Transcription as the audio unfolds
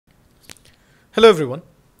Hello everyone.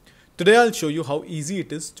 Today I'll show you how easy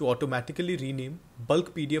it is to automatically rename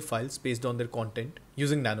bulk PDF files based on their content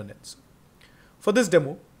using Nanonets. For this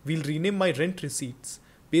demo, we'll rename my rent receipts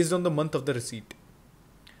based on the month of the receipt.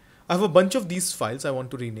 I have a bunch of these files I want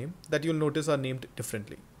to rename that you'll notice are named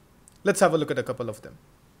differently. Let's have a look at a couple of them.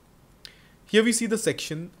 Here we see the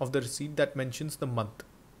section of the receipt that mentions the month.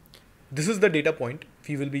 This is the data point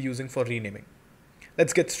we will be using for renaming.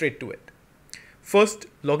 Let's get straight to it. First,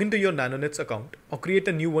 log into your Nanonets account or create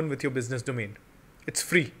a new one with your business domain. It's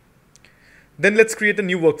free. Then let's create a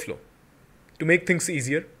new workflow. To make things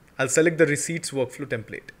easier, I'll select the receipts workflow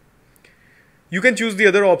template. You can choose the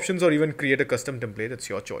other options or even create a custom template, it's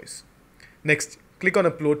your choice. Next, click on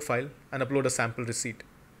upload file and upload a sample receipt.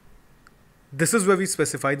 This is where we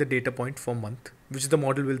specify the data point for month, which the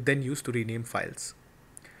model will then use to rename files.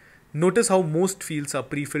 Notice how most fields are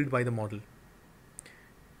pre-filled by the model.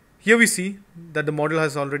 Here we see that the model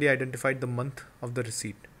has already identified the month of the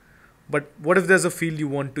receipt. But what if there's a field you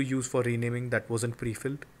want to use for renaming that wasn't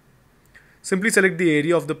pre-filled? Simply select the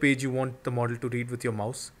area of the page you want the model to read with your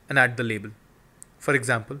mouse and add the label. For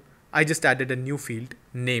example, I just added a new field,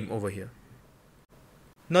 name, over here.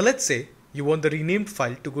 Now let's say you want the renamed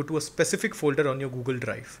file to go to a specific folder on your Google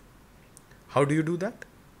Drive. How do you do that?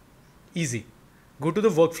 Easy. Go to the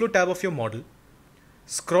workflow tab of your model,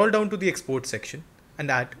 scroll down to the export section, and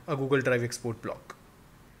add a Google Drive export block.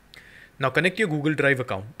 Now connect your Google Drive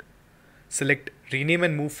account, select rename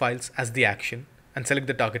and move files as the action and select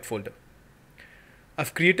the target folder.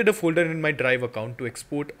 I've created a folder in my Drive account to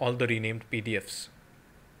export all the renamed PDFs.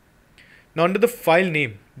 Now under the file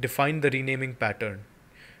name, define the renaming pattern.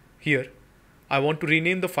 Here, I want to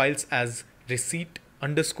rename the files as receipt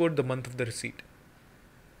underscore the month of the receipt.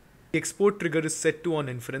 The export trigger is set to on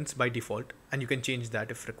inference by default and you can change that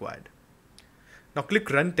if required. Now click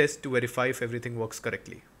Run Test to verify if everything works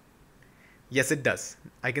correctly. Yes, it does.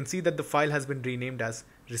 I can see that the file has been renamed as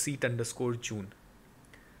receipt underscore June.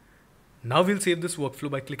 Now we'll save this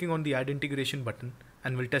workflow by clicking on the Add Integration button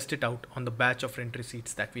and we'll test it out on the batch of rent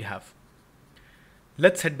receipts that we have.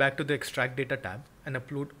 Let's head back to the Extract Data tab and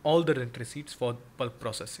upload all the rent receipts for bulk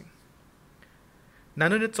processing.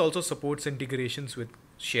 Nanonets also supports integrations with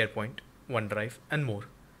SharePoint, OneDrive, and more,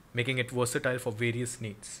 making it versatile for various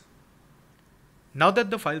needs. Now that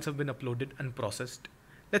the files have been uploaded and processed,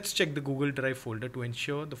 let's check the Google Drive folder to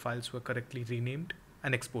ensure the files were correctly renamed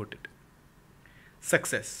and exported.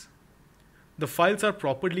 Success! The files are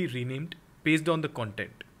properly renamed based on the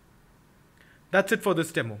content. That's it for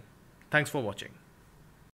this demo. Thanks for watching.